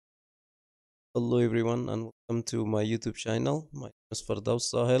Hello everyone and welcome to my YouTube channel. My name is Fardaus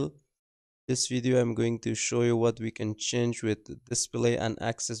Sahel. This video I'm going to show you what we can change with display and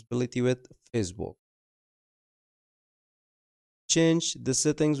accessibility with Facebook. Change the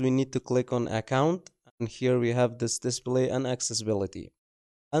settings, we need to click on account, and here we have this display and accessibility.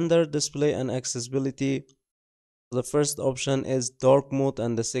 Under display and accessibility, the first option is dark mode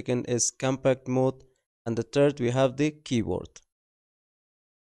and the second is compact mode and the third we have the keyboard.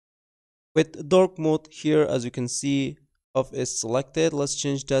 With dark mode here, as you can see, off is selected. Let's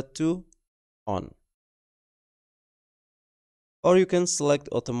change that to on. Or you can select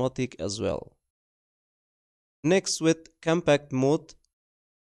automatic as well. Next, with compact mode,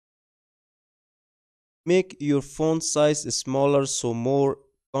 make your font size smaller so more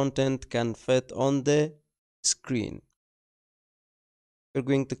content can fit on the screen. You're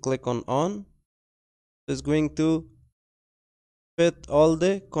going to click on. It's going to fit all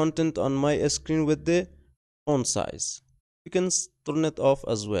the content on my screen with the font size. You can turn it off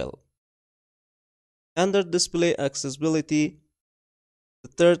as well. Under display accessibility, the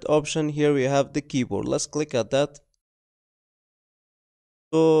third option here we have the keyboard. Let's click at that.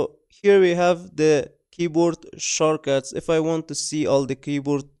 So here we have the keyboard shortcuts. If I want to see all the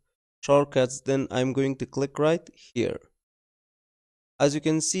keyboard shortcuts, then I'm going to click right here. As you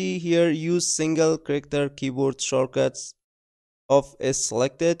can see here, use single character keyboard shortcuts. Off is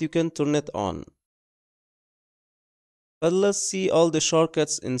selected. You can turn it on. But let's see all the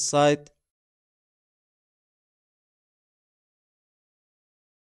shortcuts inside.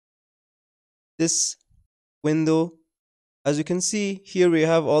 This window, as you can see here, we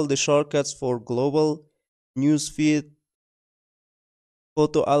have all the shortcuts for global, newsfeed,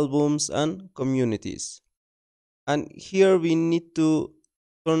 photo albums and communities. And here we need to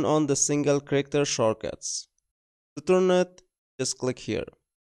turn on the single character shortcuts. To turn it, just click here.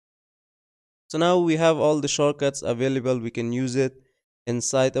 So now we have all the shortcuts available. We can use it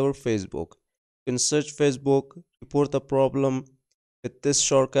inside our Facebook. You can search Facebook, report a problem with this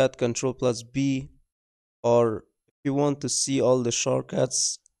shortcut, Ctrl+B, or if you want to see all the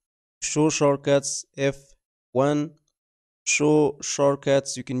shortcuts, show shortcuts, F1, show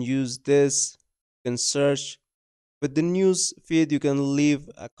shortcuts, you can use this. You can search. With the news feed, you can leave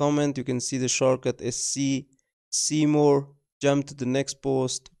a comment. You can see the shortcut is see more, jump to the next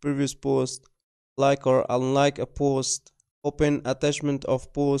post, previous post, like or unlike a post, open attachment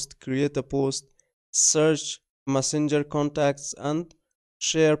of post, create a post, search, messenger contacts, and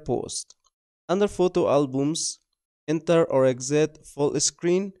share post. Under photo albums, enter or exit full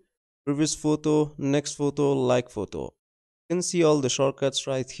screen, previous photo, next photo, like photo. You can see all the shortcuts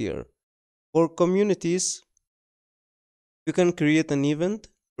right here. For communities, you can create an event,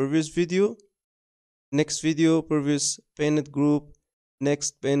 previous video, next video, previous pinned group,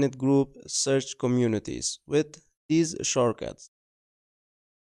 next pinned group, search communities with these shortcuts.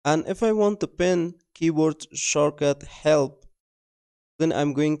 And if I want to pin keyboard shortcut help, then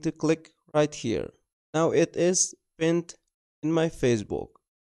I'm going to click right here. Now it is pinned in my Facebook.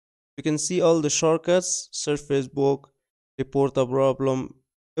 You can see all the shortcuts, search Facebook, report a problem,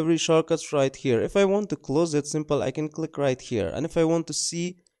 every shortcuts right here. If I want to close it, simple, I can click right here. And if I want to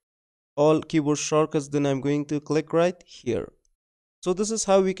see all keyboard shortcuts, then I'm going to click right here. So this is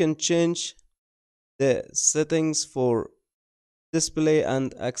how we can change the settings for display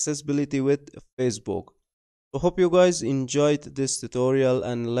and accessibility with Facebook. So hope you guys enjoyed this tutorial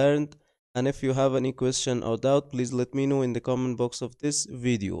and learned, and if you have any question or doubt, please let me know in the comment box of this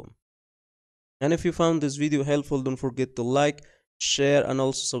video. And if you found this video helpful, don't forget to like, share and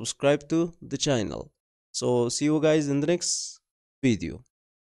also subscribe to the channel. So see you guys in the next video.